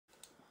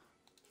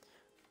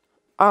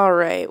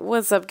Alright,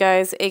 what's up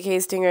guys, aka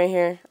Stingray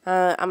here.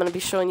 I'm going to be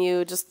showing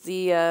you just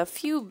the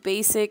few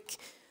basic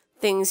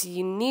things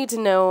you need to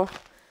know,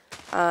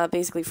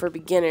 basically for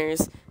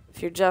beginners.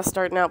 If you're just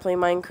starting out playing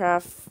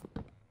Minecraft,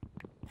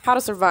 how to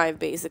survive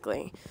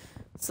basically.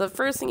 So the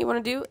first thing you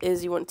want to do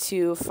is you want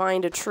to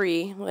find a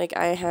tree, like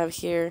I have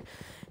here,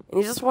 and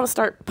you just want to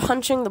start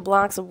punching the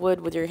blocks of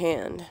wood with your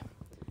hand.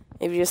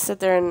 If you just sit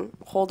there and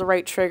hold the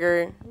right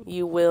trigger,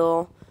 you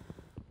will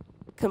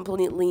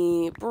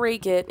completely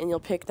break it and you'll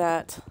pick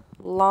that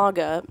log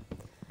up.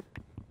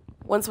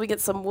 Once we get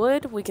some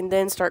wood, we can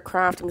then start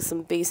crafting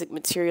some basic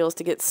materials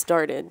to get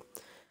started.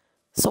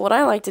 So what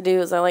I like to do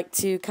is I like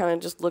to kind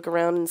of just look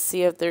around and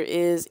see if there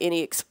is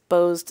any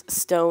exposed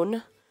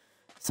stone,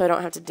 so I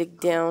don't have to dig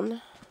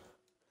down.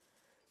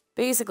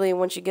 Basically,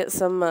 once you get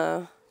some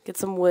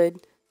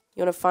wood,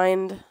 you want to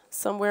find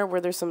somewhere where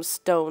there's some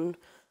stone.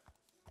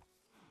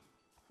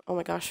 Oh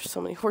my gosh, there's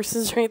so many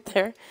horses right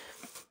there.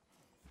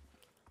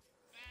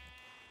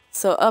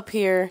 So up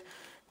here,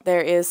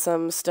 there is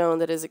some stone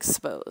that is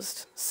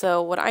exposed.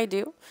 So what I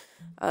do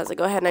is I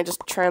go ahead and I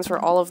just transfer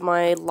all of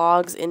my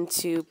logs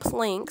into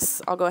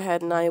planks. I'll go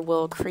ahead and I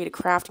will create a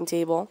crafting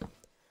table.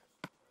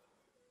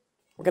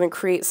 We're going to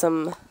create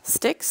some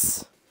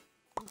sticks.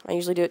 I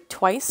usually do it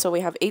twice, so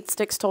we have 8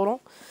 sticks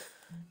total.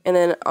 And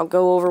then I'll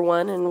go over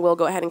one and we'll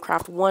go ahead and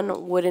craft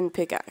one wooden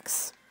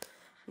pickaxe.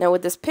 Now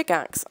with this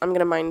pickaxe, I'm going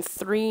to mine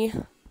 3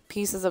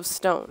 pieces of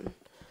stone.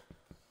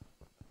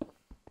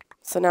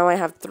 So now I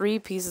have 3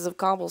 pieces of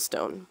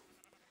cobblestone.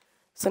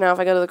 So now if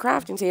I go to the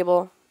crafting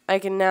table, I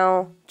can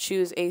now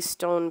choose a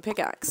stone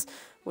pickaxe,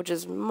 which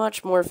is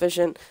much more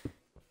efficient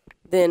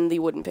than the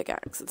wooden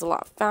pickaxe. It's a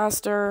lot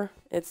faster.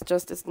 It's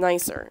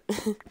nicer.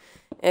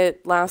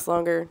 It lasts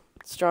longer,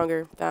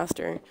 stronger,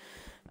 faster.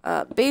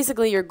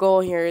 Basically, your goal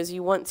here is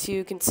you want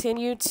to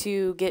continue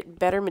to get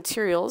better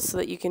materials so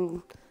that you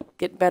can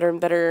get better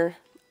and better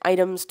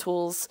items,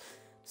 tools,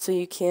 so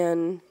you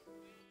can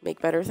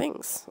make better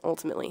things,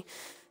 ultimately.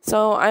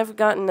 So I've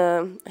gotten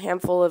a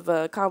handful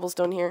of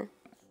cobblestone here.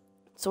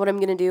 So what I'm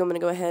going to do, I'm going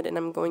to go ahead and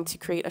I'm going to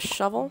create a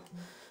shovel,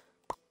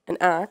 an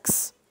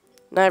axe.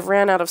 Now I've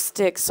ran out of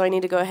sticks, so I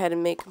need to go ahead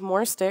and make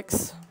more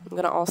sticks. I'm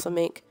going to also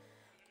make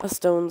a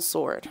stone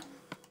sword.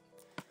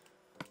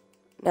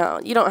 Now,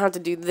 you don't have to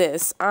do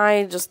this.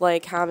 I just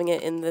like having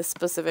it in this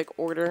specific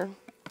order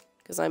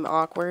because I'm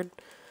awkward.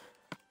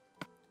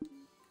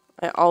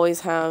 I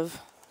always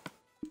have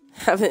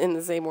it in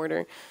the same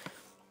order.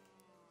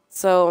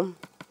 So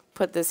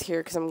put this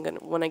here because I'm gonna,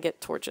 when I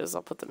get torches,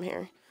 I'll put them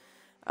here.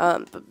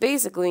 But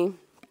basically,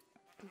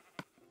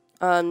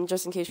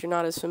 just in case you're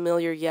not as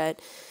familiar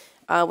yet,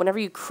 whenever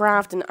you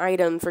craft an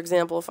item, for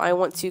example, if I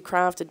want to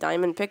craft a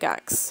diamond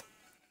pickaxe,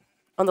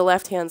 on the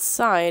left-hand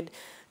side,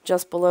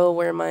 just below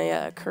where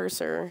my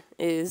cursor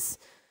is,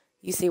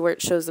 you see where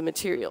it shows the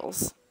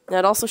materials. Now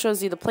it also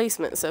shows you the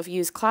placement, so if you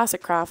use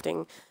classic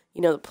crafting,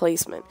 you know the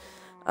placement.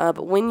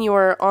 But when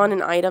you're on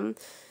an item,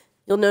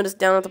 you'll notice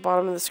down at the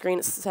bottom of the screen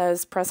it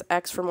says press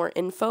X for more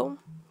info.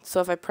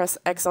 So if I press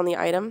X on the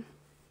item,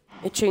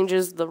 it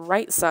changes the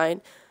right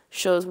side,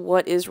 shows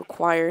what is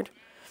required,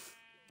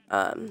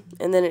 and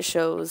then it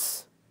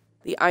shows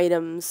the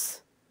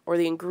items or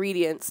the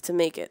ingredients to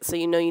make it. So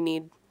you know you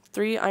need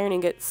 3 iron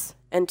ingots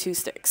and 2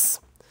 sticks.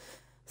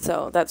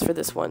 So that's for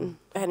this one.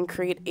 Go ahead and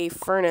create a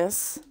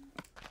furnace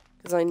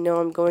because I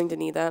know I'm going to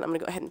need that. I'm going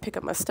to go ahead and pick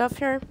up my stuff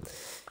here.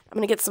 I'm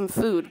going to get some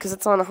food because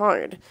it's on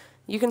hard.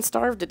 You can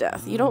starve to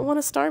death. You don't want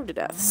to starve to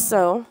death.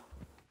 So,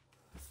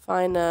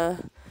 find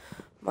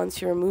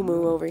Monsieur Moo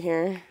Moo over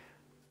here.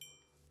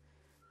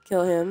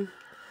 Kill him.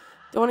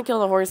 Don't want to kill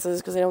the horses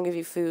because they don't give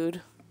you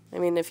food. I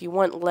mean, if you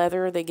want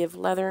leather, they give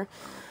leather.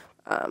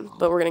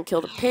 But we're going to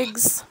kill the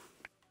pigs,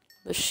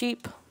 the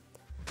sheep,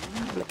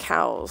 and the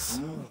cows.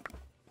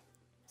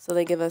 So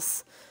they give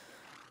us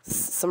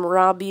some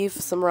raw beef,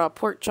 some raw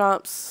pork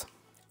chops.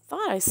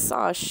 Thought I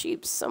saw a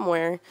sheep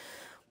somewhere.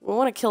 We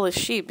want to kill the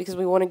sheep because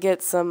we want to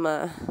get some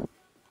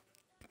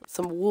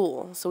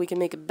wool so we can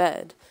make a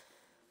bed.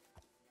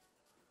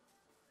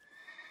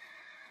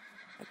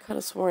 I could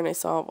have sworn I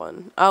saw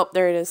one. Oh,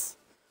 there it is.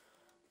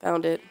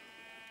 Found it.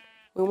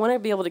 We want to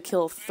be able to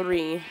kill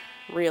 3,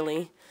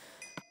 really.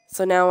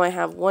 So now I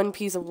have 1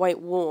 piece of white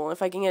wool.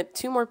 If I can get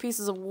 2 more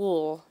pieces of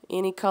wool,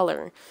 any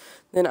color,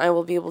 then I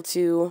will be able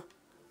to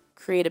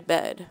create a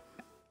bed.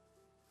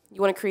 You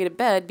want to create a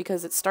bed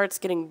because it starts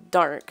getting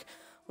dark.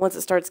 Once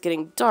it starts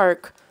getting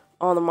dark,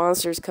 all the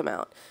monsters come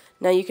out.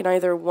 Now you can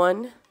either,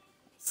 1,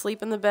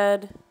 sleep in the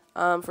bed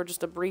for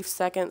just a brief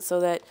second so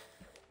that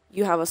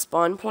you have a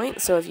spawn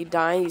point. So if you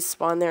die, you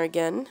spawn there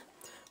again.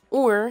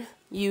 Or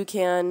you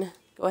can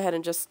go ahead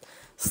and just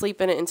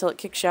sleep in it until it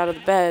kicks you out of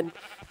the bed.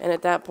 And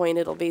at that point,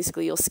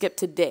 you'll skip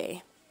to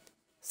day.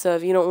 So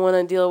if you don't want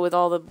to deal with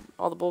all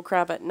the bull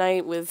crap at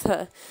night with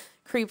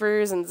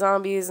creepers and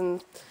zombies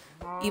and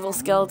evil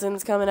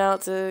skeletons coming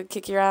out to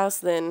kick your ass,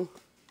 then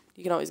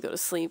you can always go to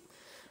sleep.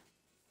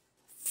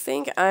 I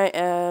think I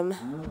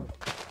am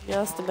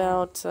just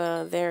about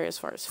there as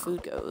far as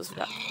food goes.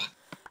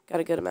 Got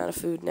a good amount of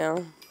food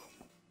now.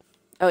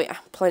 Oh yeah,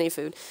 plenty of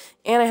food.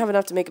 And I have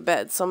enough to make a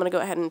bed, so I'm going to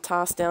go ahead and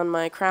toss down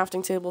my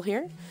crafting table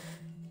here.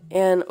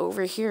 And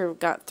over here, I've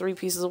got 3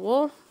 pieces of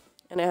wool,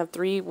 and I have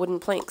 3 wooden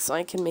planks, so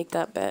I can make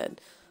that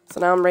bed. So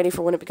now I'm ready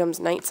for when it becomes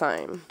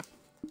nighttime.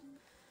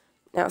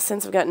 Now,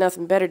 since I've got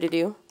nothing better to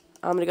do,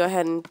 I'm going to go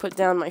ahead and put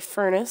down my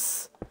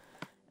furnace,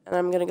 and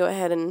I'm going to go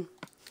ahead and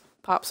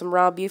pop some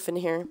raw beef in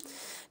here.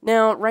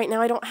 Now, right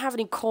now I don't have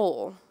any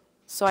coal,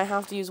 so I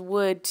have to use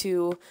wood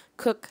to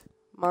cook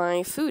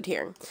my food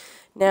here.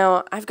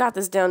 Now, I've got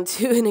this down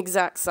to an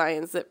exact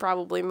science that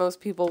probably most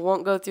people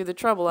won't go through the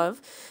trouble of,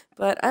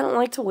 but I don't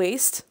like to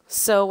waste.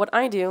 So what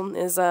I do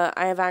is I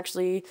have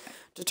actually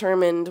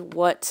determined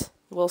what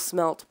will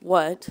smelt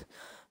what.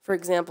 For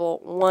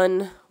example,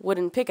 1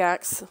 wooden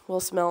pickaxe will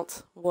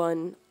smelt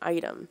 1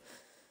 item.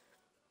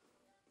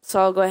 So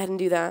I'll go ahead and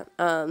do that.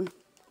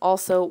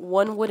 Also,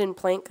 1 wooden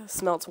plank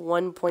smelts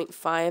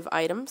 1.5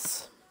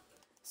 items.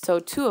 So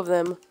 2 of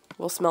them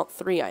will smelt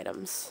 3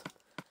 items.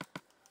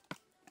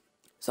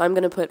 So I'm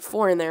going to put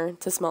 4 in there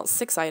to smelt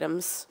 6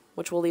 items,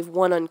 which will leave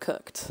 1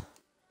 uncooked.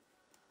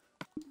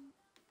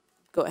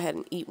 Go ahead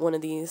and eat one of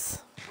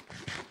these.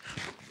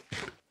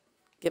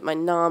 Get my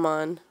nom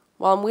on.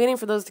 While I'm waiting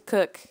for those to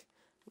cook,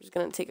 I'm just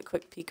going to take a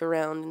quick peek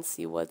around and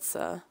see what's...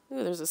 Ooh,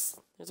 there's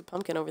a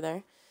pumpkin over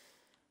there.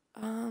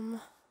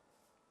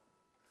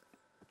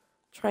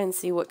 Try and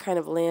see what kind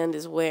of land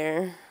is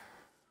where.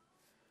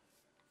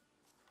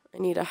 I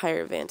need a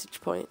higher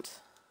vantage point.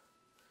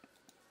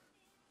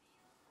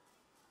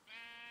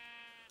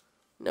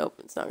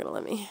 Nope, it's not going to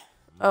let me.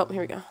 Oh,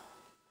 here we go.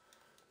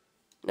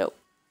 Nope.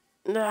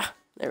 Nah,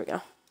 there we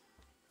go.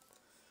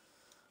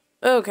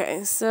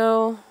 Okay,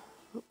 so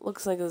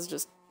looks like there's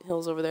just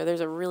hills over there. There's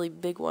a really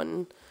big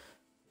one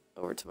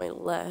over to my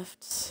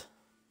left.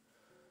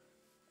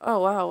 Oh,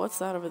 wow, what's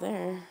that over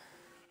there?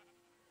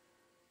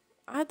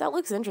 That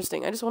looks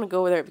interesting. I just want to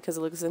go over there because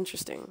it looks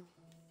interesting.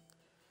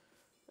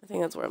 I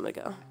think that's where I'm going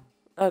to go.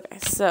 Okay,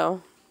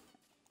 so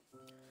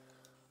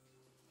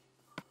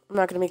I'm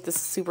not going to make this a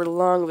super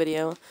long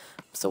video.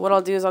 So what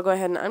I'll do is I'll go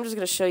ahead and I'm just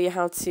going to show you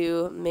how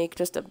to make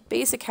just a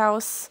basic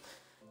house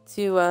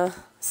to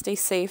stay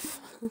safe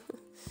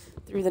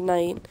through the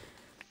night.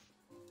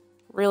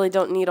 Really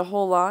don't need a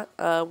whole lot.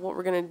 What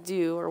we're going to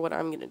do, or what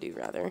I'm going to do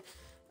rather,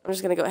 I'm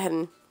just going to go ahead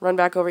and run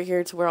back over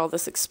here to where all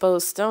this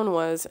exposed stone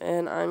was,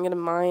 and I'm going to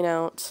mine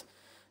out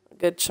a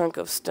good chunk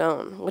of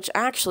stone. Which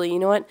actually, you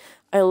know what?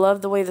 I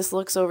love the way this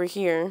looks over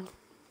here.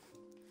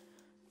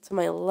 To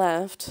my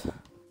left,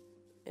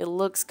 it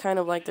looks kind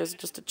of like there's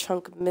just a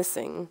chunk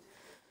missing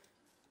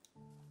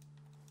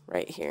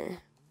right here.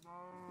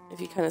 If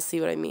you kind of see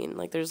what I mean.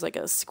 Like there's like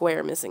a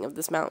square missing of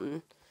this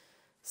mountain.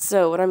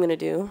 So what I'm going to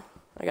do,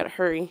 I got to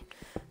hurry.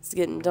 It's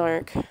getting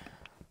dark.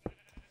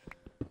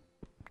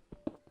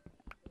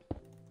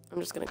 I'm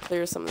just going to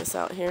clear some of this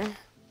out here.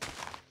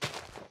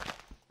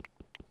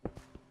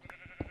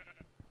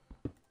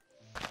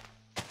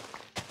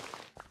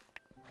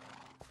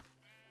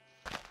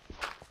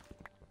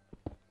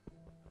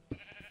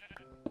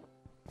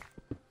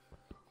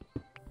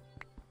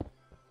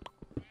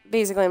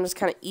 Basically, I'm just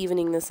kind of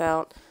evening this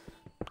out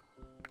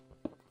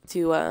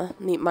to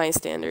meet my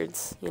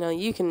standards. You know,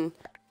 you can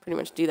pretty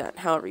much do that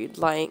however you'd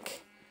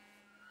like.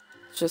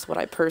 It's just what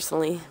I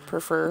personally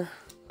prefer.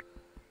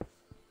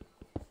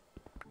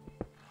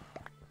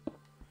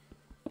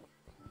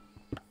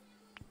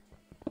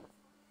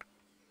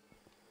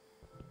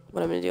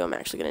 What I'm going to do, I'm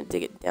actually going to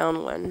dig it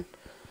down one.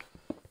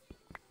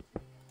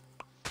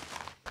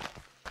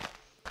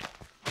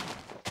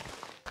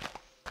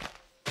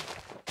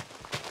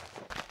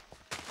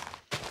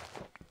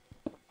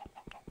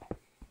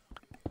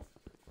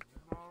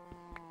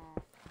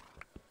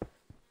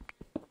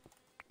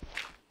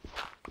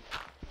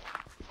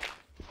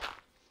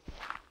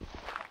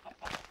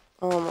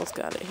 Almost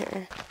got it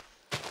here.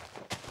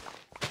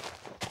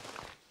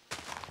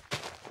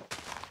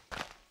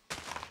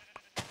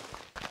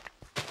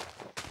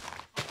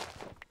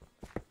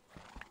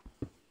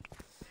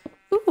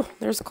 Ooh,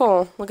 there's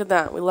coal. Look at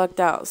that. We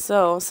lucked out.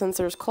 So, since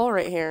there's coal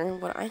right here,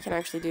 what I can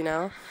actually do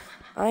now,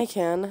 I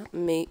can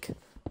make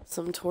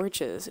some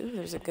torches. Ooh,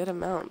 there's a good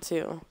amount,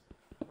 too.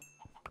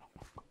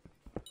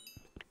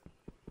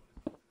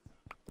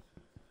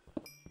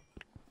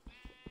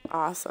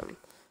 Awesome.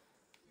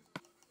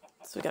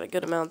 So we got a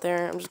good amount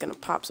there. I'm just going to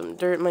pop some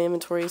dirt in my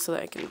inventory so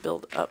that I can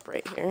build up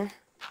right here.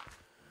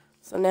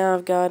 So now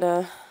I've got,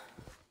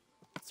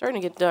 it's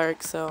starting to get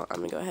dark, so I'm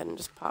going to go ahead and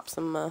just pop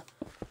some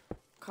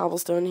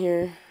cobblestone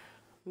here.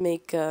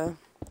 Make a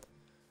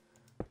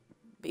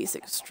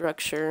basic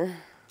structure,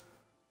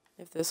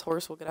 if this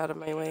horse will get out of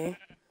my way.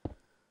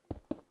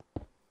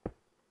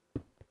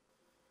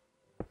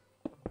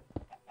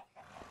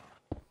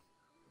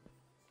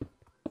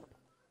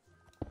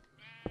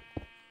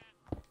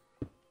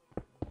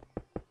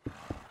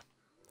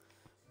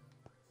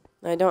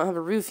 I don't have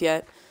a roof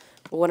yet,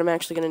 but what I'm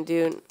actually going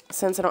to do,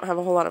 since I don't have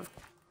a whole lot of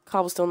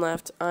cobblestone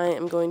left, I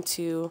am going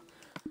to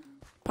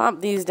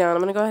pop these down.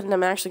 I'm going to go ahead and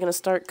I'm actually going to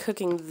start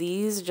cooking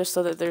these just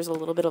so that there's a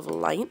little bit of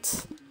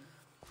light.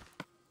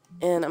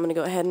 And I'm going to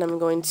go ahead and I'm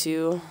going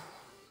to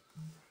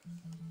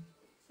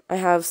I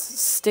have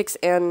sticks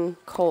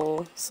and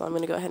coal, so I'm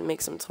going to go ahead and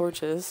make some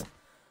torches.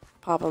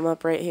 Pop them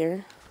up right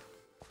here.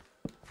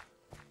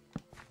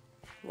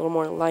 A little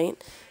more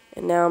light.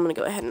 And now I'm going to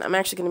go ahead and I'm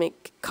actually going to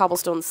make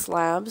cobblestone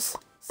slabs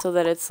so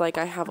that it's like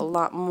I have a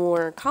lot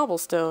more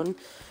cobblestone.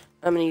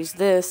 I'm going to use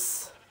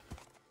this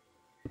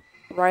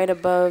right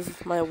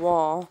above my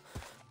wall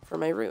for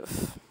my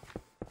roof.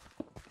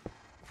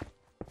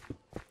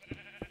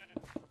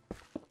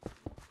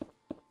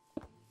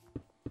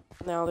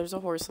 Now there's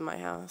a horse in my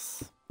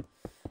house.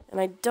 And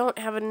I don't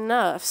have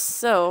enough,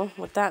 so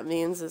what that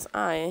means is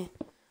I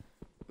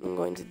am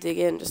going to dig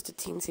in just a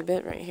teensy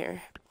bit right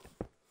here.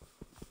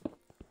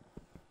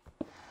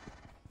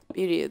 The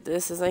beauty of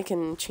this is I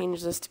can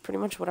change this to pretty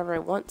much whatever I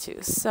want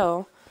to.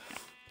 So,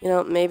 you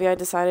know, maybe I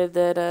decided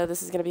that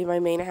this is going to be my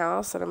main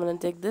house, and I'm going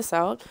to dig this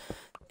out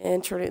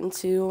and turn it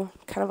into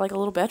kind of like a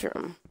little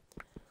bedroom.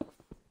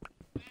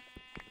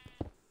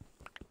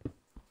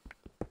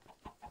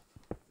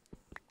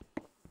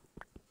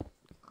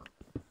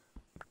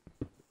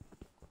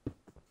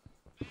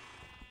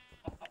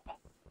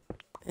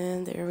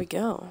 And there we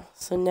go.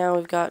 So now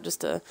we've got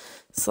just a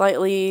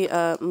slightly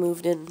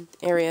moved in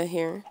area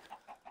here.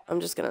 I'm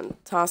just going to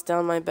toss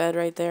down my bed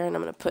right there, and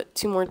I'm going to put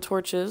 2 more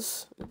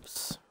torches.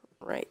 Oops,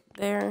 right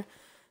there.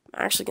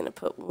 I'm actually going to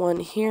put one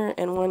here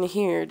and one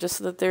here just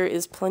so that there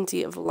is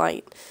plenty of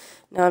light.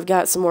 Now I've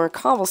got some more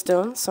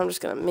cobblestone, so I'm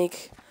just going to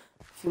make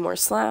a few more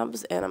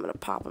slabs, and I'm going to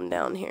pop them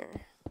down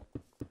here.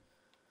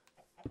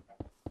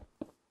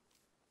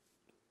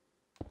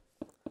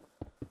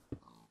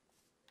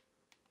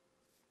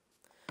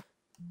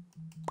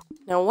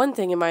 Now, one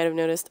thing you might have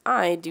noticed,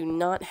 I do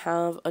not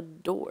have a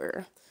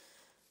door.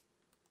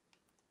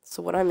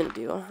 So what I'm going to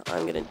do,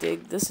 I'm going to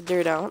dig this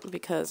dirt out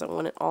because I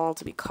want it all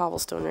to be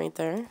cobblestone right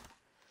there.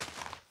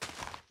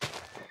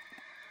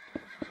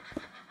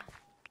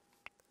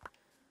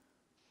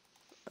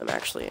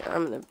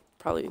 I'm going to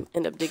probably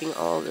end up digging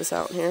all of this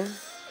out here.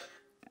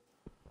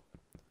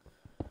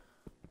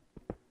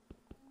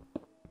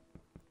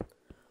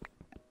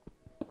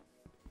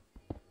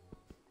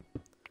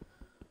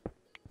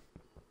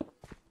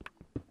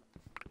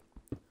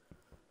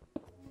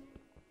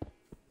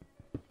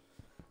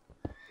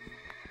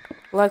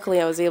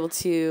 Luckily, I was able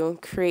to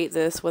create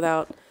this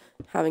without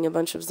having a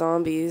bunch of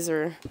zombies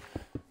or,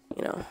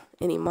 you know,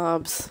 any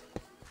mobs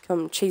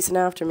come chasing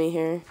after me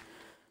here.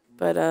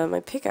 But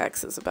my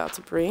pickaxe is about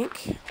to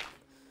break.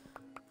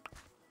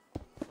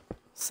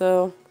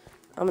 So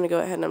I'm going to go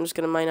ahead and I'm just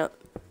going to mine out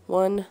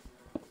 1,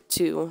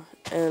 2,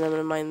 and I'm going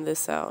to mine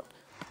this out.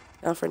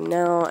 Now for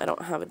now, I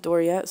don't have a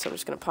door yet, so I'm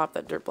just going to pop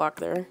that dirt block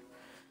there.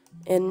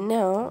 And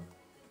now,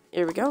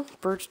 here we go,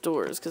 birch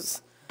doors,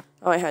 because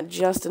I had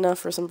just enough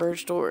for some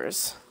birch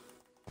doors.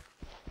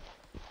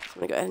 So I'm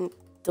going to go ahead and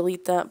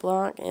delete that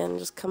block and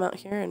just come out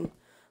here and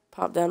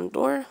pop down a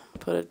door,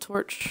 put a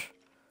torch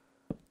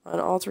on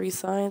all 3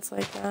 sides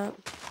like that.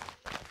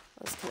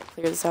 I'll just kind of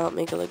clear this out,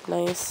 make it look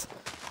nice.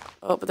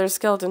 Oh, but there's a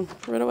skeleton.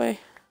 Run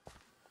away.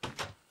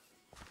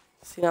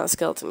 See, now the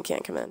skeleton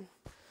can't come in.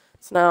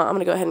 So now I'm going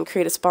to go ahead and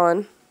create a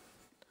spawn.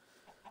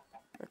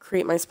 Or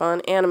create my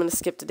spawn, and I'm going to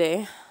skip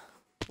today.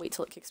 Wait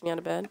till it kicks me out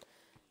of bed.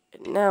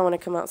 And now when I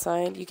come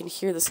outside, you can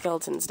hear the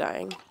skeletons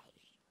dying.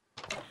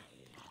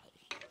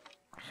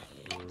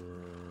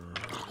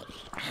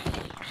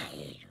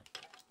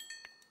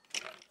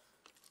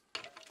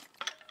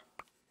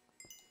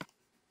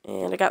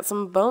 And I got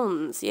some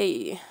bones.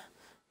 Yay.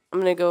 I'm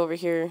going to go over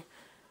here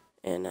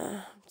and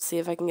see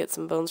if I can get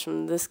some bones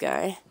from this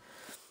guy.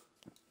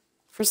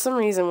 For some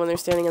reason, when they're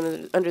standing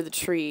under the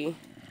tree,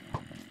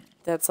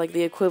 that's like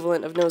the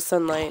equivalent of no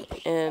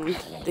sunlight, and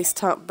they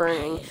stop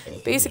burning.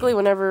 Basically,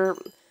 whenever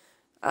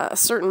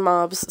certain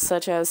mobs,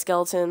 such as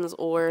skeletons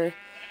or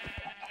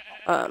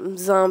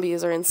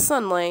zombies, are in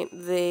sunlight,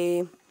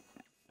 they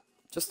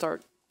just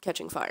start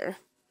catching fire.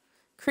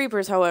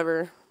 Creepers,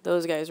 however,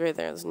 those guys right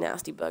there, those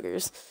nasty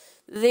buggers,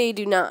 they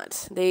do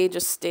not. They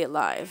just stay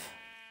alive,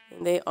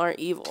 and they are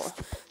evil.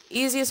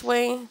 Easiest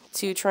way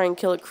to try and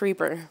kill a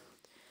creeper: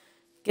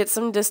 get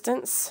some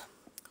distance.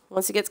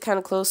 Once he gets kind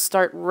of close,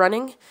 start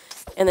running,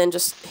 and then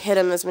just hit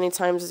him as many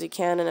times as you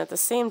can, and at the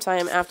same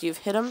time, after you've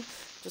hit him,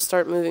 just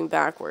start moving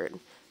backward.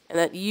 And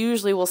that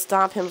usually will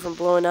stop him from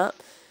blowing up,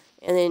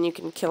 and then you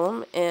can kill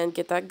him and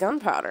get that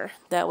gunpowder.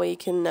 That way you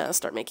can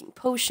start making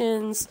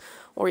potions,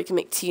 or you can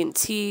make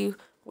TNT,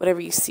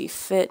 whatever you see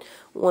fit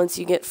once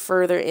you get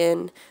further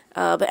in.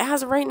 But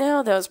as of right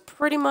now, that was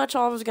pretty much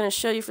all I was going to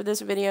show you for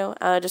this video.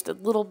 Just a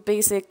little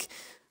basic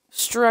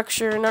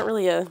structure, not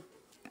really a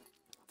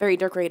very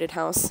decorated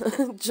house,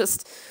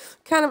 just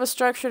kind of a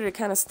structure to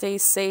kind of stay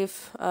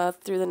safe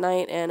through the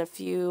night, and a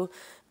few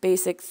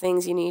basic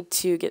things you need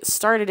to get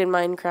started in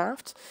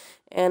Minecraft.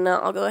 And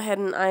I'll go ahead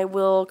and I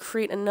will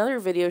create another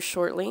video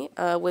shortly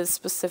with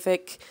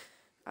specific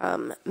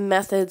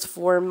methods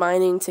for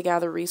mining to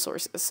gather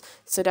resources.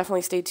 So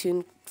definitely stay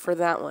tuned for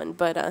that one.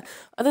 But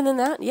other than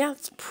that, yeah,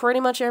 it's pretty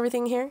much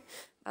everything here.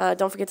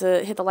 Don't forget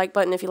to hit the like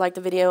button if you like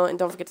the video, and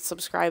don't forget to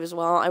subscribe as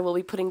well. I will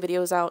be putting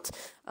videos out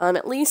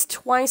at least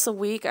twice a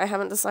week. I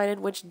haven't decided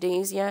which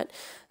days yet,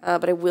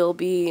 but I will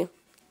be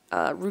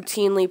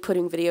routinely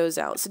putting videos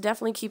out. So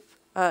definitely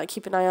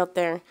keep an eye out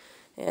there,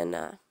 and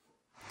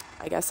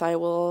I guess I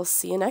will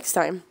see you next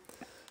time.